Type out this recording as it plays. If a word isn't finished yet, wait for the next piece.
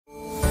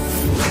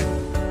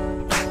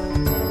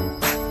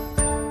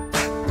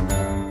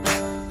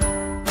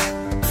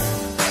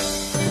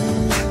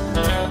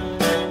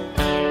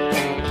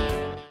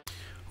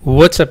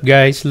What's up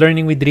guys,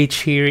 Learning with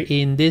Rich here.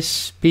 In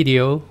this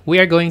video,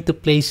 we are going to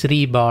place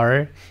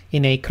rebar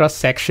in a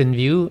cross-section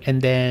view,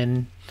 and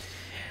then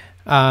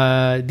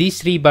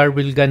this rebar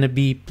will gonna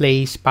be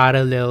placed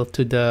parallel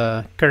to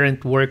the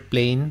current work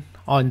plane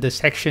on the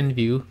section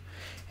view,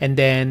 and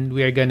then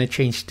we are gonna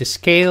change the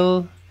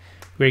scale,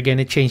 we're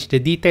gonna change the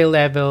detail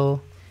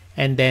level,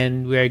 and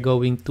then we are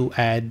going to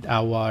add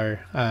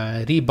our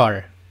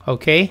rebar.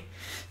 Okay,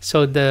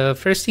 so the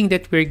first thing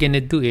that we're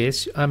gonna do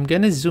is I'm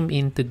gonna zoom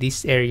into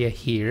this area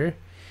here,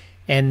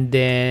 and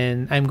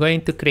then I'm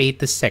going to create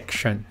a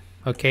section.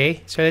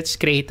 Okay, so let's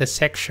create a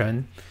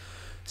section.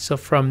 So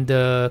from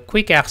the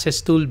quick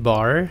access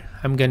toolbar,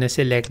 I'm gonna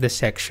select the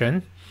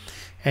section,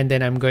 and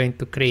then I'm going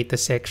to create a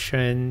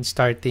section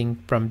starting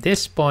from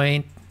this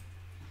point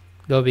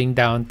going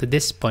down to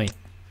this point.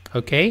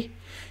 Okay,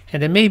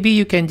 and then maybe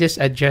you can just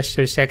adjust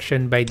your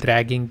section by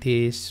dragging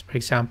this, for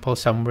example,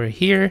 somewhere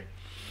here.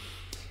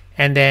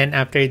 And then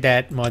after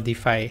that,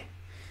 modify.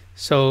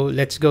 So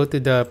let's go to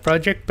the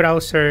project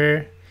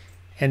browser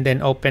and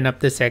then open up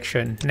the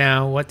section.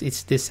 Now, what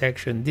is this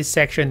section? This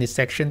section is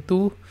section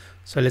 2.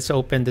 So let's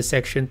open the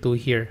section 2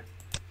 here.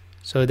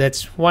 So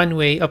that's one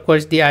way. Of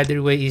course, the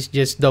other way is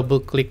just double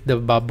click the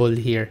bubble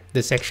here,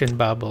 the section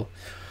bubble.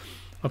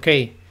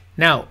 Okay,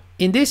 now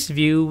in this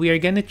view, we are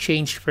going to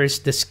change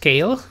first the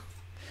scale.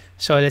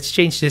 So let's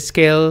change the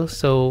scale.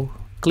 So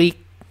click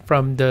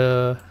from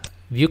the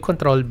view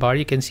control bar,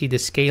 you can see the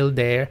scale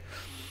there.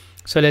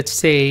 So let's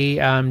say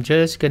I'm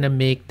just gonna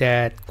make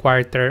that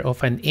 1/4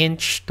 of an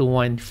inch to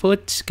 1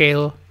 foot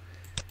scale,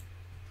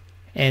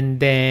 and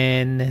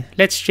then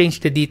let's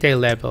change the detail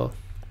level.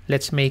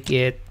 Let's make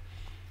it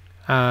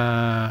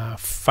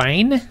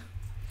fine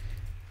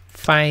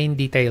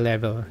detail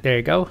level. There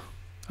you go.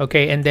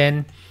 Okay, and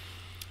then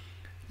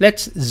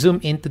let's zoom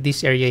into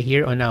this area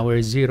here on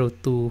our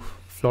 02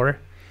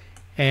 floor,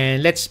 and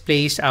let's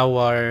place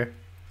our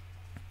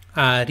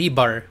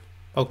rebar.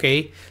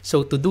 Okay, so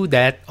to do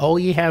that, all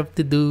you have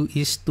to do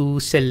is to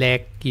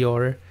select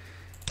your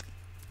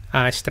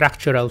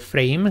structural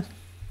frame,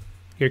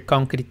 your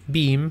concrete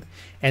beam,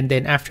 and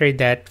then after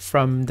that,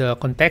 from the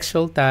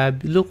contextual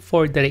tab, look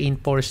for the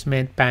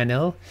reinforcement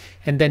panel,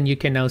 and then you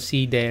can now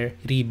see the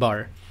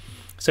rebar.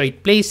 So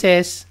it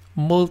places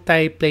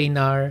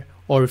multi-planar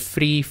or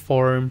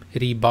free-form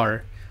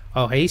rebar.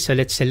 Okay, so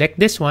let's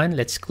select this one.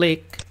 Let's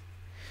click.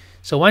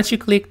 So once you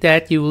click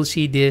that, you will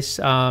see this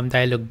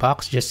dialog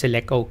box. Just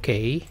select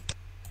OK.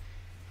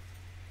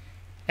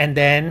 And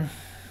then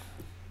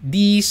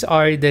these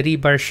are the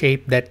rebar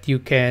shape that you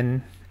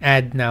can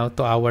add now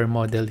to our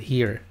model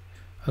here.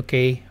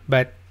 Okay,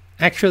 but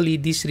actually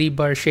this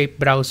rebar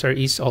shape browser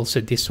is also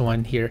this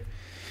one here.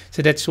 So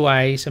that's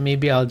why, so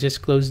maybe I'll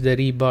just close the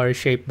rebar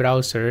shape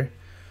browser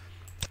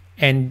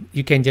and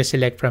you can just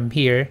select from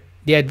here.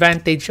 The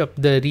advantage of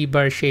the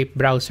rebar shape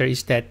browser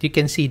is that you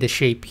can see the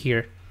shape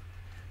here.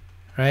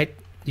 Right,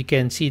 you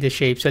can see the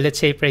shape. So let's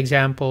say, for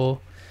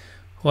example,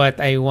 what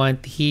I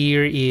want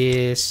here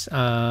is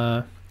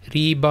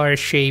rebar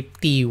shape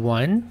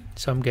T1.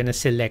 So I'm gonna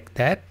select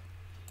that,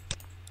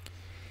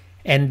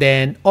 and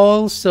then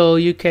also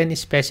you can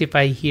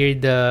specify here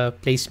the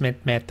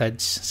placement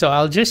methods. So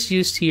I'll just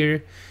use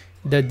here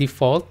the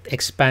default,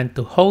 expand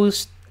to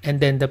host, and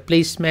then the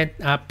placement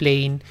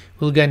plane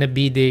will gonna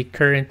be the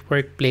current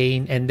work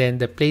plane, and then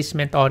the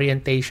placement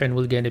orientation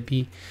will gonna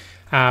be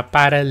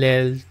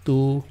parallel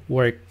to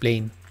work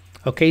plane.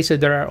 Okay, so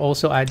there are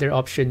also other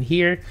options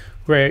here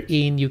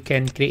wherein you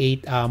can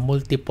create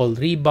multiple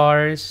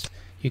rebars,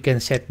 you can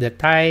set the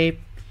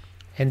type,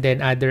 and then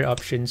other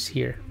options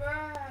here.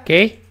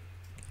 Okay,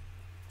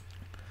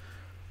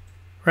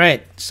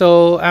 right,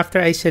 so after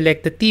I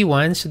select the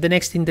T1, so the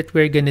next thing that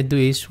we're gonna do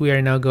is we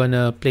are now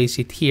gonna place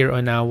it here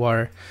on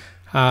our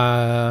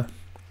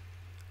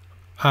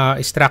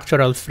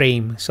structural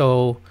frame.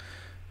 So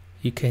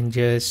you can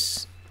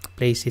just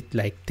place it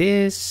like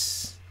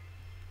this.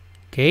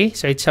 Okay,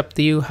 so it's up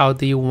to you. How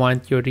do you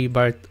want your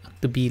rebar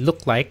to be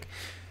look like?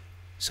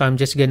 So I'm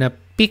just gonna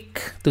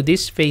pick to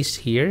this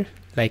face here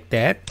like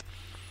that,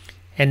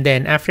 and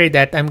then after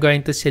that I'm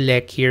going to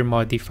select here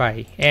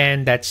modify,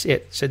 and that's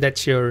it. So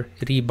that's your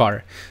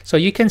rebar. So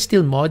you can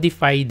still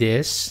modify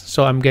this.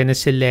 So I'm gonna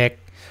select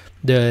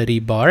the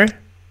rebar,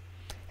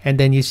 and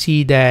then you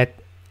see that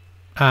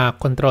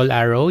control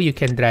arrow, you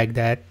can drag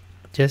that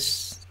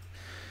just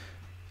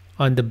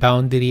on the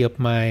boundary of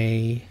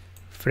my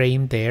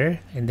frame there,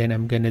 and then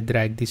I'm gonna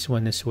drag this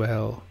one as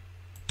well,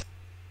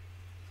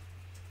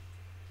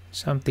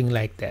 something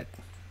like that.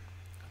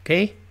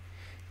 Okay,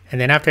 and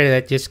then after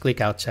that just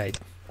click outside,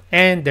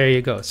 and there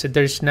you go. So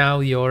there's now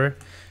your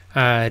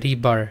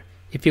rebar.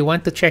 If you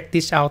want to check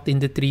this out in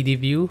the 3D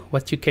view,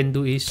 what you can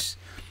do is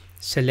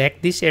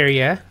select this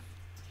area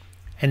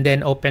and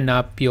then open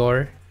up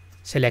your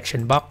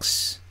selection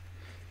box,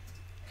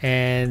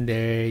 and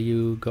there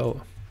you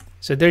go.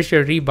 So there's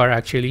your rebar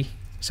actually.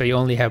 So you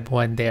only have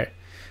one there,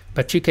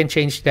 but you can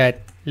change that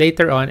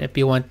later on if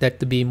you want that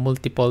to be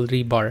multiple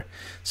rebar.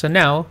 So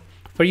now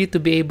for you to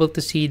be able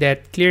to see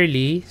that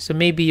clearly, so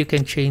maybe you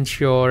can change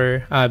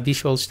your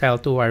visual style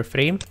to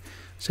wireframe.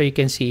 so you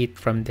can see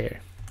it from there.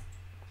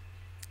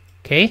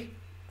 Okay.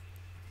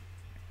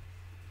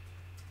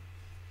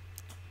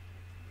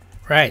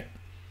 Right.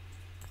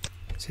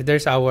 So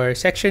there's our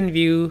section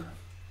view.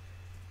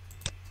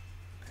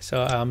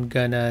 So I'm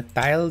gonna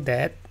tile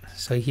that.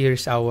 So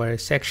here's our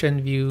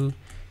section view,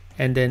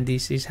 and then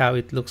this is how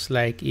it looks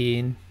like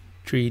in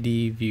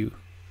 3D view.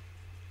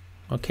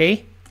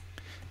 Okay.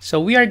 So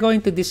we are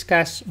going to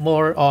discuss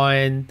more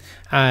on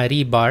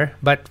rebar,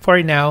 but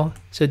for now,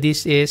 so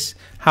this is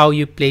how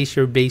you place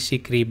your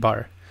basic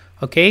rebar.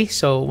 Okay,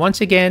 so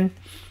once again,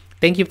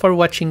 thank you for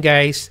watching,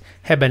 guys.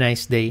 Have a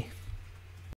nice day.